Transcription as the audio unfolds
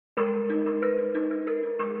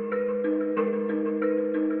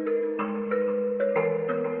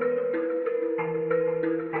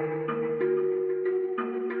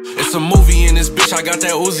bitch, I got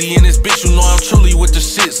that Uzi in this bitch, you know I'm truly with the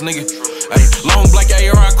shits, nigga. Ay, long black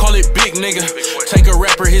AR, I call it big, nigga. Take a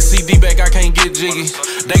rapper, his CD back, I can't get jiggy.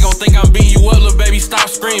 They gon' think I'm beating you up, little baby, stop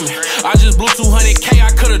screaming. I just blew 200K,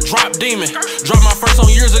 I could've dropped Demon. Dropped my first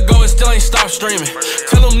song years ago, it still ain't stopped streaming.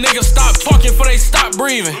 Tell them niggas stop talking before they stop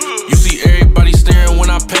breathing. You see everybody staring when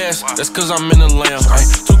I pass, that's cause I'm in the lamb. Ay,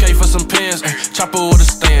 2K for some pins, ay, chopper with a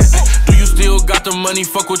stand. Ay, do you still got the money,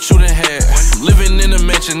 fuck what you done had? Living in a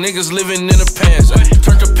mansion, niggas living in the past. Ay,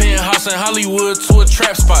 turned a penthouse in Hollywood to a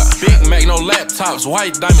trap spot. Big Mac, no laptops,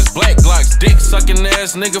 white diamonds, black Glocks. Dick sucking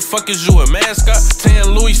ass, nigga, fuck is you a mascot?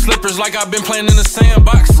 10 Louis slippers like I been playing in the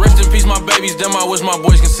sandbox. Rest in peace my babies, damn I wish my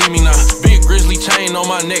boys can see me now. Big grizzly chain on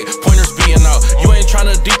my neck, pointers beating out. You ain't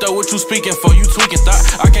tryna deep though, what you speaking for? You tweaking thought.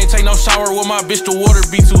 I can't take no shower with my bitch, the water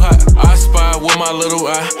be too hot. I spy with my little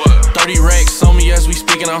eye. 30 racks on me as we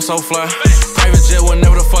speaking, I'm so fly. Private jet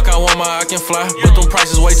whenever the fuck I want I can fly. But them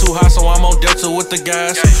prices way too high, so I'm on Delta with the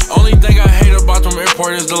guys. Only thing I hate about them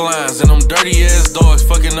airport is the lines. And them dirty ass dogs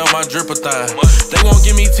fucking up my drip-a-thon. They won't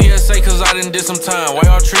give me TSA cause I done did some time. Why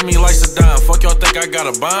y'all treat me like Saddam? Fuck y'all think I got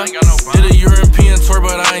a bond? Did a European tour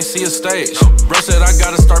but I ain't see a stage. Bro said I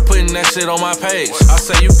gotta start putting that shit on my page. I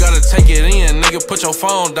say you gotta take it in, nigga, put your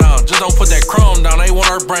phone down. Just don't put that chrome down, they want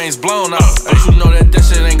our brains blown out. But you know that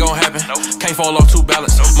shit ain't gon' happen. Can't fall off 2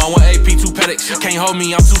 ballots. My 1 AP, 2 pedics. Can't hold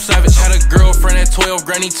me, I'm too savage. Had a girlfriend at 12,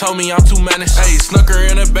 granny told me I'm too managed. Ayy, snuck her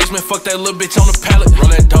in the basement, fuck that little bitch on the pallet.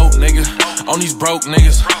 Roll that dope, nigga. On these broke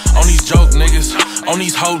niggas, on these joke niggas, on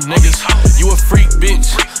these hoe niggas. You a freak, bitch.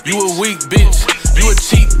 You a weak, bitch. You a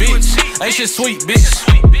cheap, bitch. Ain't shit sweet, bitch.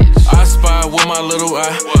 I spy with my little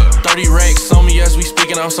eye. 30 racks on me as we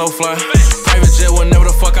speaking, I'm so fly. Private jet whenever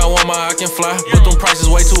the fuck I want I can fly. But them prices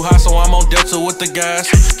way too high, so I'm on Delta with the guys.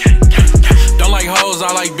 Don't like hoes,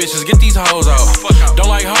 I like bitches, get these hoes out. Don't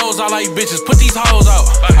like hoes, I like bitches, put these hoes out.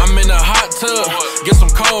 I'm in a hot tub, get some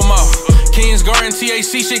cold mouth. Kings Garden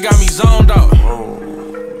THC shit got me zoned out.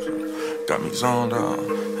 Whoa, got me zoned out.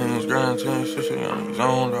 Kings Garden THC shit got me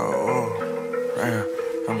zoned out. Oh,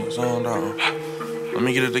 damn, got me zoned out. Let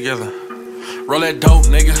me get it together. Roll that dope,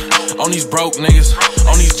 nigga. On these broke niggas,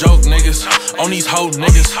 on these joke niggas, on these hoe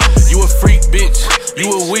niggas. You a freak, bitch. You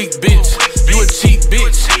a weak, bitch. You a cheap,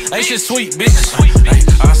 bitch. Ain't shit sweet, bitch. Ay,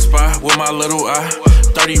 I spy with my little eye.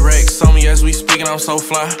 30 racks on me as we speaking, I'm so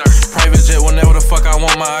fly. Private jet whenever the fuck I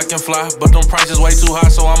want I can fly. But them prices way too high,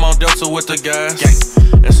 so I'm on Delta with the guys.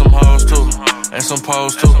 And some hoes too, and some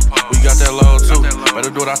pose too. We got that low too. Better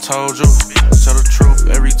do what I told you. Tell the truth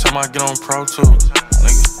every time I get on Pro Tools.